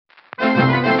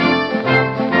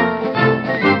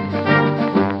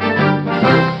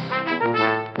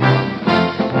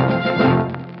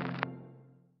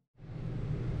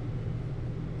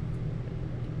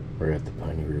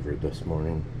This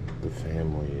morning the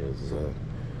family is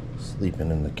sleeping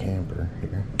in the camper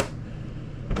here.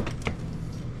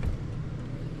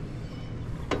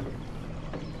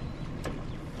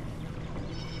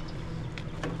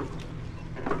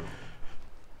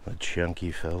 The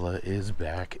chunky fella is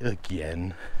back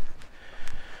again.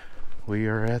 We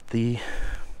are at the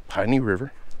Piney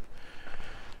River.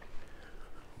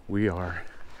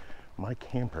 My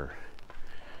camper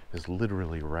is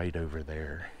literally right over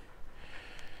there.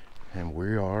 And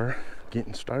we are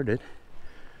getting started.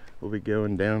 We'll be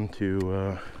going down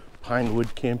to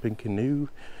Pinewood Camp and Canoe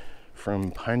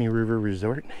from Piney River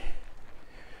Resort.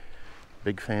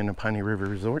 Big fan of Piney River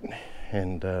Resort.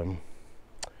 And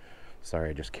sorry,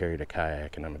 I just carried a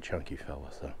kayak and I'm a chunky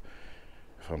fella, so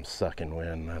if I'm sucking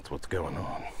wind, that's what's going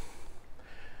on.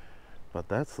 But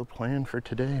that's the plan for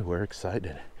today. We're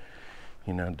excited.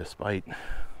 You know, despite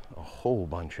a whole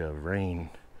bunch of rain,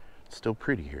 it's still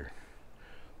pretty here.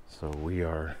 So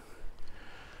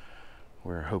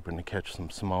we're hoping to catch some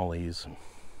smallies.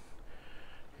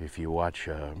 If you watch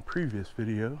a previous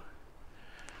video,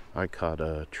 I caught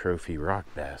a trophy rock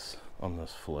bass on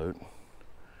this float.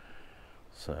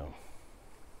 So,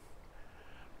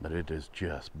 but it is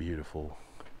just beautiful,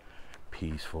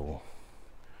 peaceful.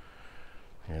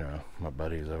 You know, my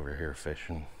buddy's over here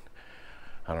fishing.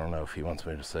 I don't know if he wants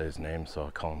me to say his name, so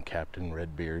I'll call him Captain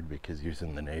Redbeard because he's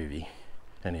in the Navy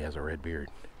and he has a red beard.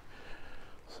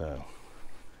 So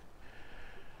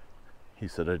he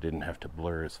said I didn't have to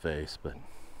blur his face, but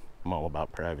I'm all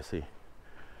about privacy.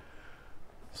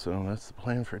 So that's the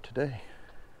plan for today.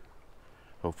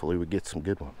 Hopefully we get some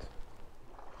good ones.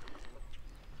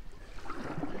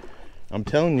 I'm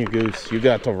telling you, Goose, you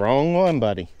got the wrong one,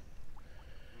 buddy.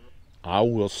 I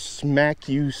will smack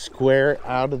you square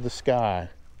out of the sky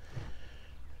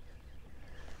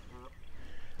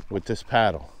with this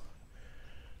paddle.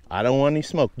 I don't want any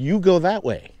smoke. You go that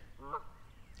way.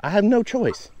 I have no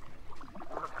choice.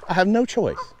 I have no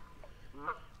choice.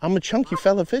 I'm a chunky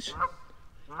fella fishing.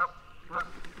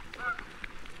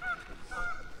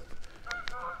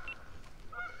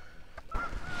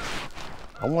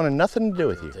 I wanted nothing to do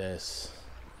with you. This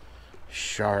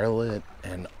Charlotte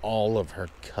and all of her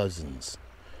cousins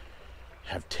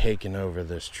have taken over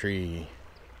this tree.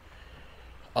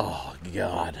 Oh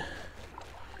God.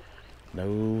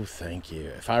 No, thank you.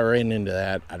 If I ran into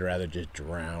that, I'd rather just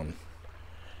drown.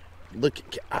 Look,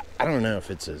 I don't know if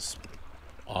it's as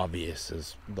obvious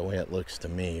as the way it looks to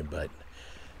me, but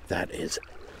that is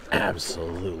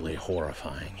absolutely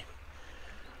horrifying.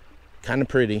 Kind of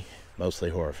pretty, mostly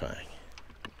horrifying.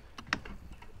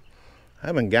 I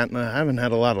haven't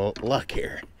had a lot of luck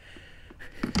here.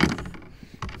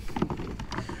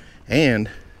 And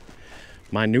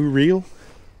my new reel,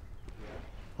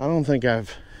 I don't think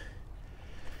I've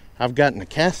gotten to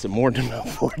cast it more than about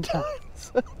 4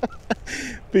 times.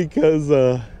 Because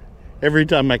every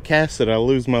time I cast it, I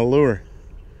lose my lure.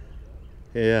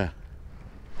 Yeah.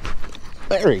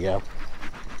 There we go.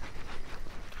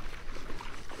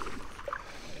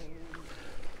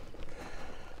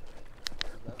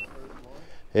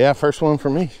 Yeah, first one for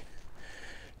me.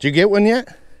 Did you get one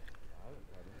yet?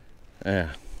 Yeah.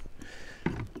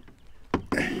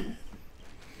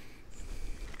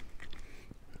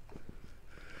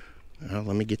 Well,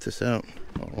 let me get this out.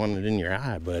 I don't want it in your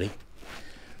eye, buddy.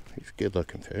 He's a good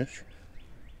looking fish.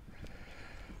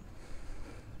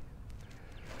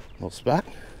 Little spot.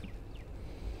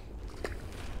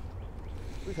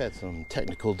 We've had some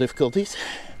technical difficulties.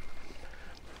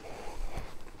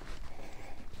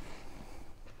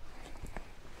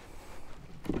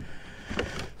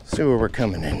 See where we're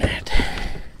coming in at.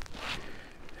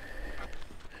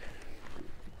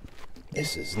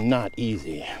 This is not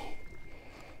easy.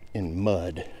 In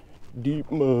mud.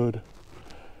 Deep mud.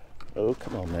 Oh,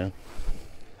 come on, man.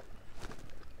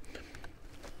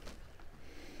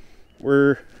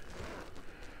 We're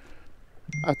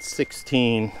about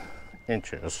 16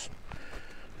 inches.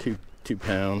 2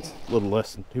 pounds. A little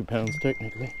less than 2 pounds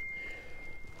technically.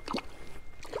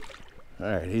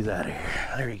 Alright, he's out of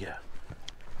here. There you go.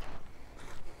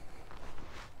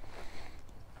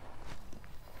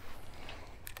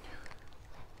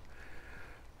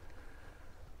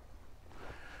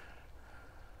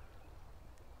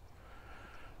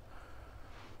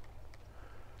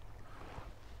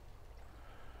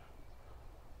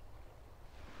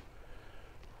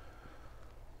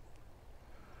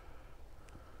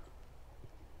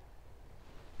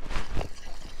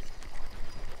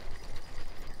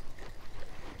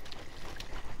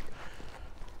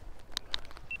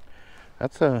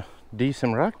 That's a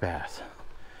decent rock bass.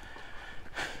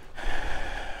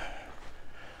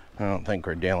 I don't think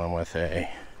we're dealing with a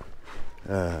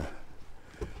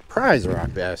prize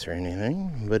rock bass or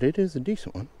anything, but it is a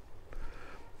decent one.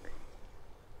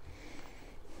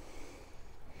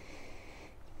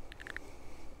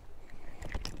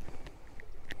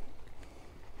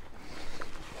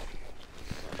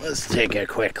 Let's take a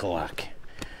quick look.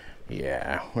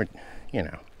 Yeah, we're,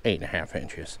 8.5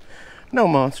 inches. No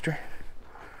monster,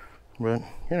 but,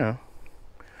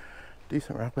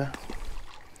 decent rock bass.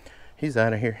 He's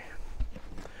out of here.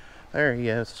 There he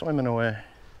is, swimming away.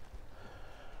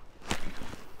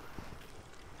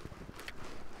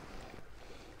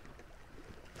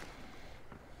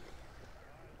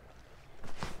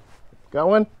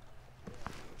 Going?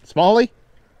 Smallie?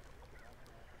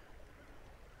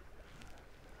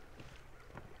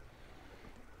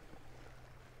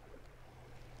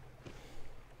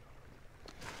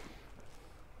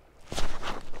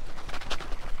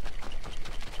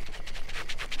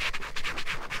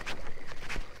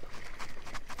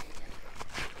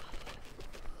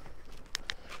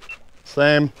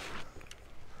 Same.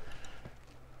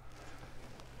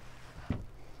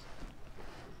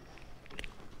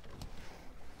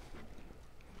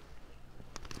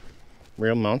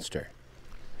 Real monster.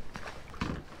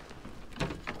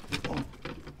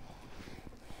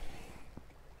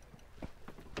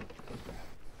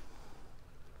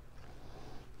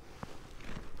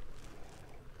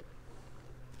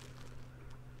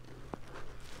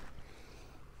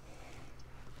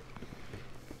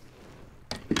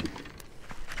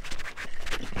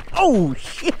 Oh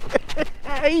shit!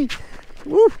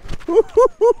 Woo.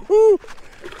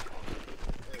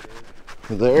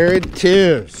 There it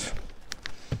is.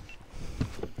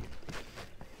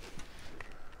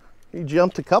 He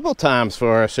jumped a couple times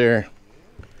for us here.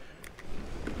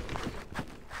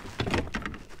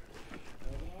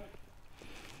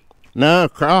 No,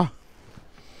 Craw.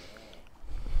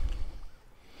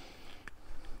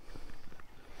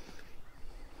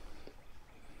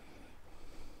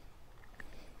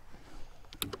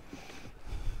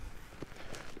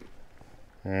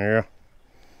 Yeah,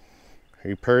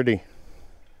 he pretty.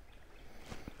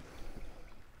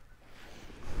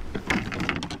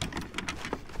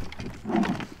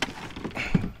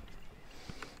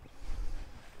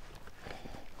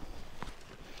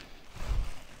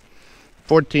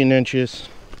 $14 inches.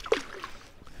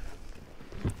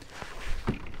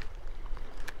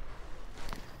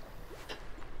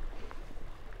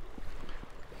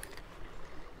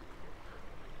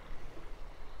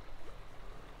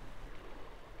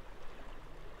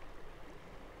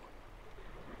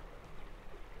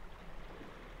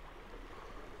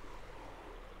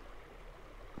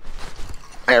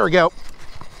 There we go.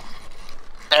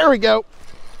 There we go.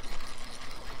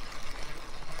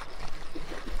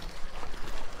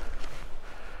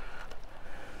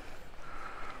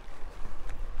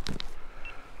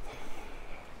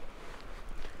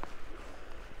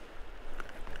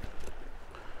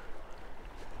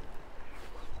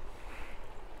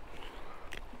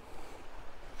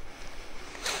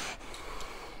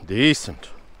 Decent.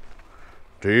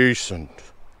 Decent.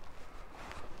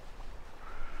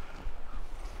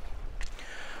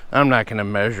 I'm not going to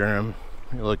measure him.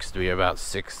 He looks to be about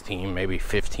 16, maybe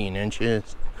 15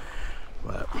 inches.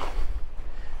 But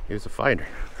he was a fighter.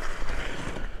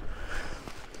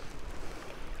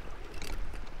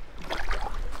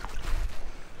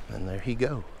 And there he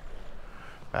go.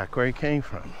 Back where he came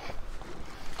from.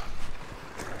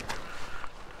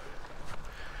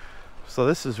 So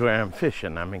this is where I'm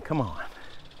fishing. I mean, come on.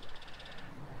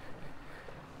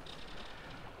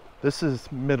 This is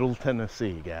Middle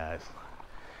Tennessee, guys.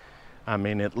 I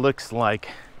mean, it looks like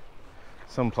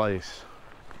someplace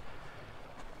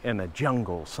in a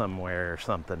jungle somewhere or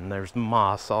something. There's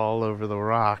moss all over the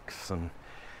rocks, and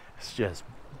it's just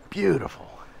beautiful.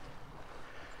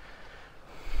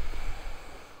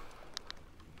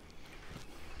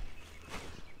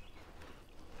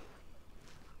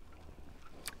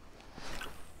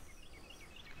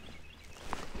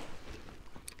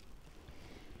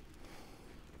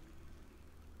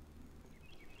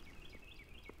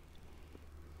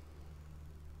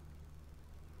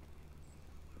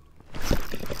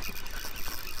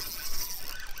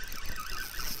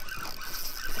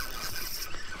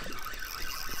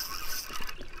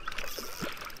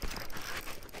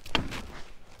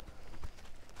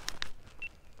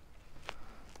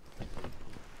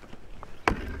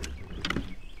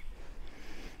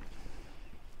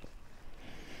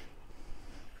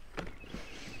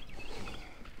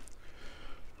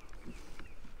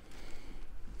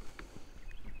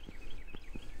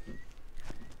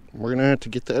 We're gonna have to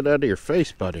get that out of your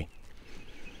face, buddy.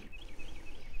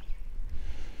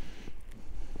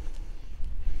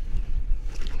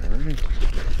 All right.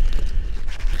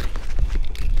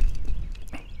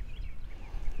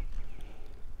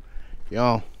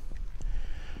 Y'all,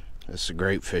 this is a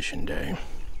great fishing day.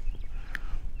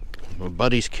 My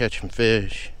buddy's catching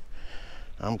fish.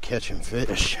 I'm catching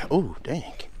fish. Oh,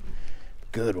 dang.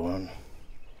 Good one.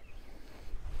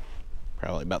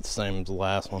 Probably about the same as the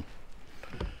last one.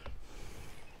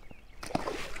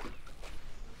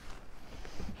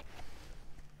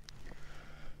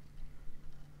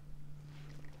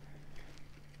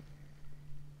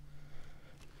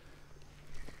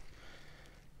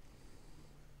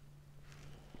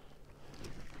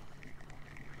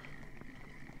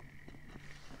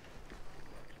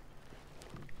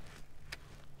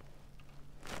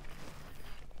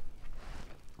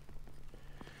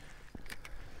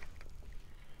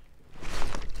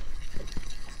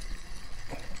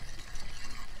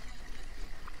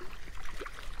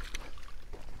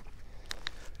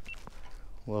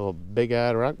 Little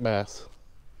big-eyed rock bass.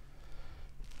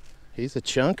 He's a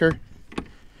chunker.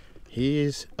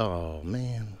 He's, oh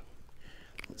man.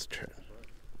 Let's try.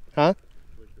 Huh?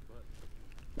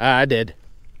 I did.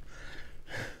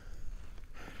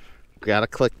 Gotta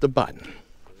click the button.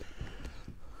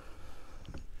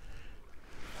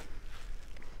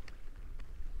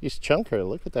 He's chunker.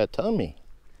 Look at that tummy.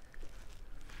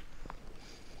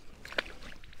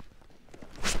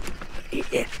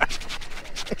 Yeah.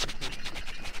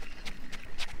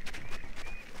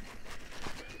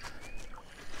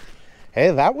 Hey,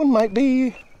 that one might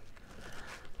be.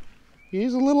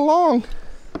 He's a little long.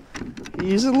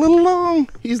 He's a little long.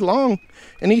 He's long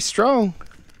and he's strong.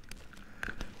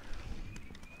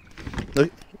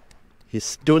 Look,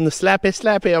 he's doing the slappy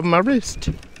slappy of my wrist.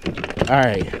 All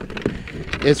right,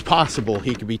 it's possible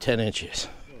he could be 10 inches.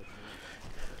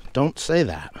 Don't say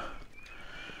that.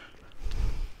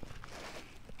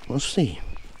 We'll see.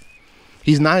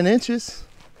 He's 9 inches.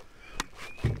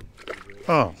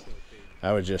 Oh.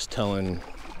 I was just telling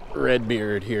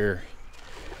Redbeard here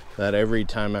that every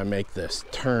time I make this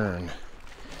turn,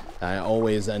 I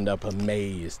always end up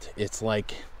amazed. It's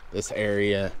like this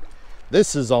area,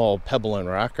 this is all pebble and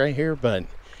rock right here, but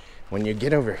when you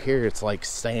get over here, it's like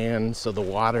sand, so the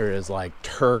water is like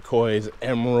turquoise,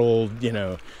 emerald, you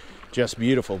know, just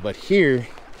beautiful. But here,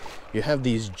 you have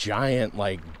these giant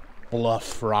like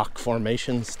bluff rock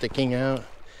formations sticking out,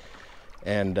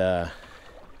 and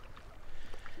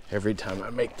every time I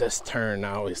make this turn,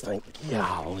 I always think,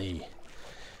 golly.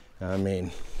 I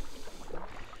mean,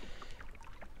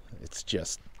 it's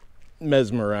just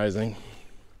mesmerizing.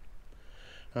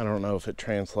 I don't know if it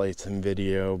translates in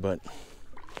video, but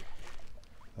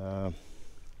I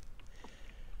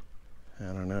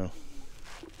don't know.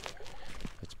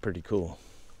 It's pretty cool.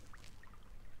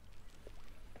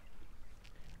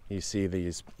 You see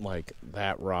these, like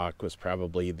that rock was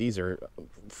probably, these are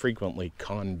frequently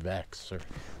convex, or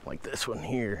like this one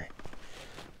here.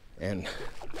 And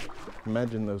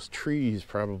imagine those trees,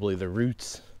 probably the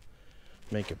roots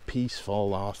make a piece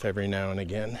fall off every now and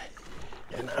again.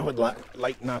 And I would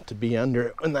like not to be under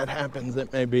it when that happens.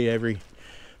 It may be every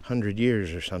 100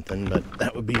 years or something, but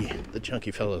that would be the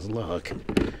chunky fella's luck.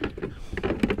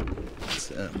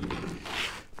 So,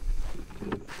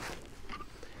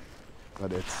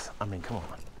 but it's, I mean, come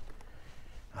on.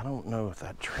 I don't know if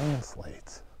that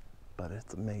translates, but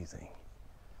it's amazing.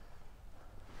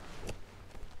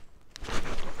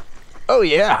 Oh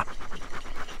yeah.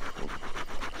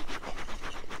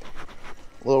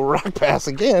 Little rock bass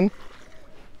again.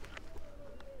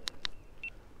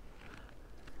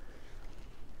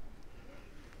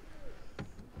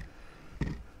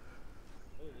 Did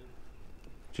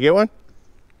you get one?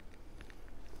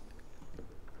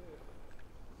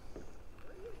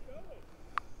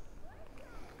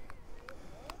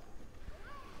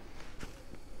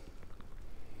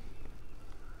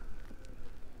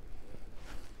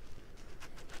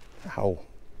 Ow.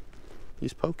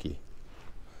 He's pokey.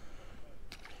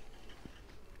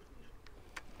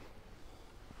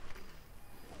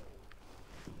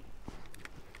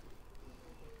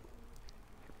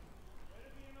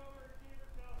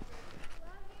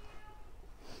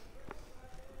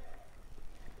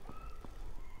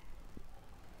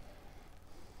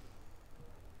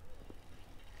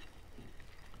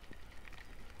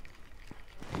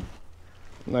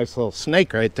 Nice little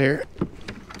snake right there.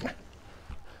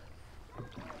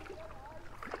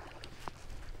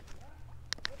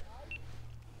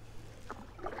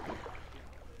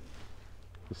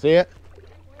 You see it?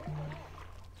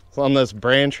 It's on this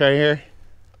branch right here.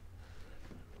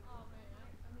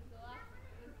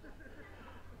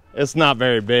 It's not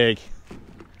very big.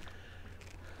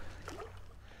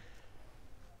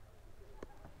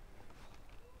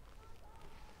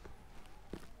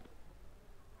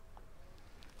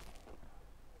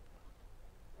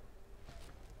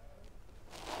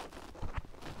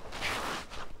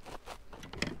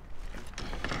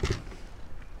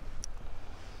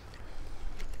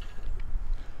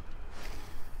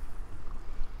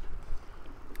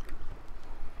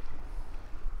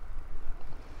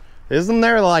 Isn't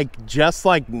there like just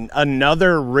like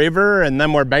another river and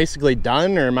then we're basically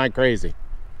done, or am I crazy?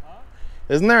 Huh?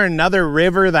 Isn't there another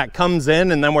river that comes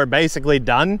in and then we're basically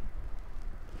done?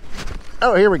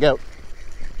 Oh, here we go.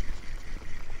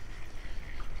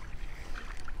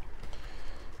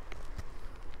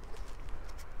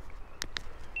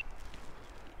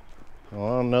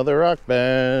 Oh, another rock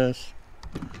bass.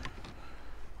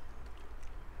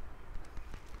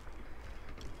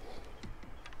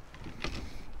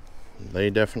 They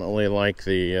definitely like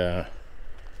the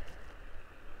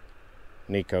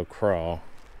Nikko Craw.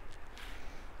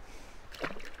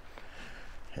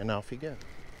 And off you go.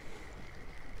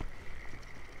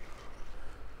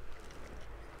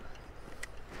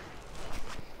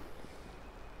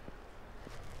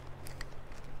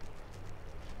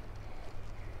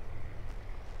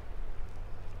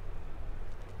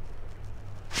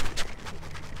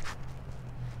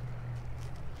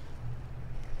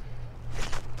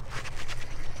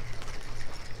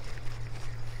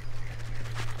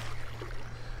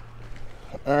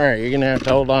 Alright, you're gonna have to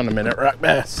hold on a minute, rock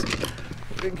bass,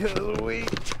 because we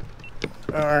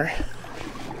are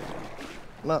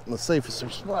not in the safest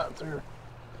of spots here.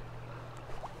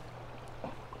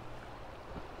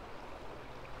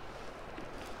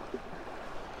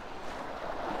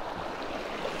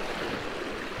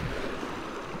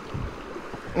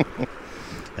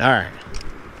 Alright,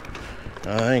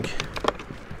 I think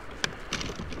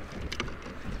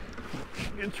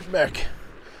get your back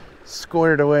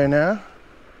squared away now.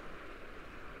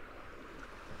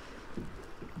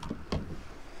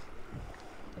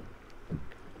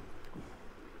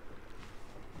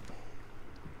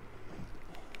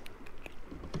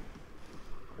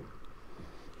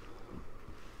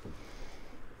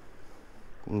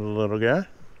 Little guy.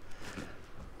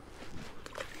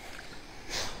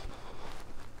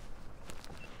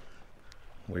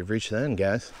 We've reached the end,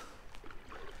 guys.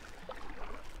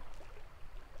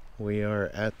 We are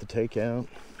at the takeout.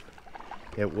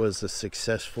 It was a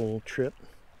successful trip.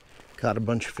 Caught a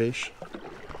bunch of fish.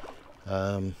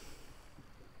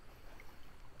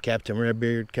 Captain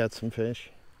Redbeard caught some fish.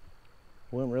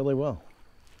 Went really well.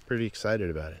 Pretty excited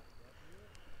about it.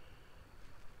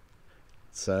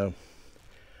 So,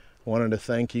 wanted to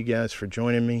thank you guys for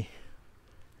joining me,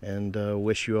 and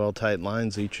wish you all tight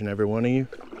lines, each and every one of you.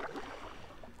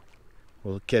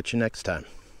 We'll catch you next time.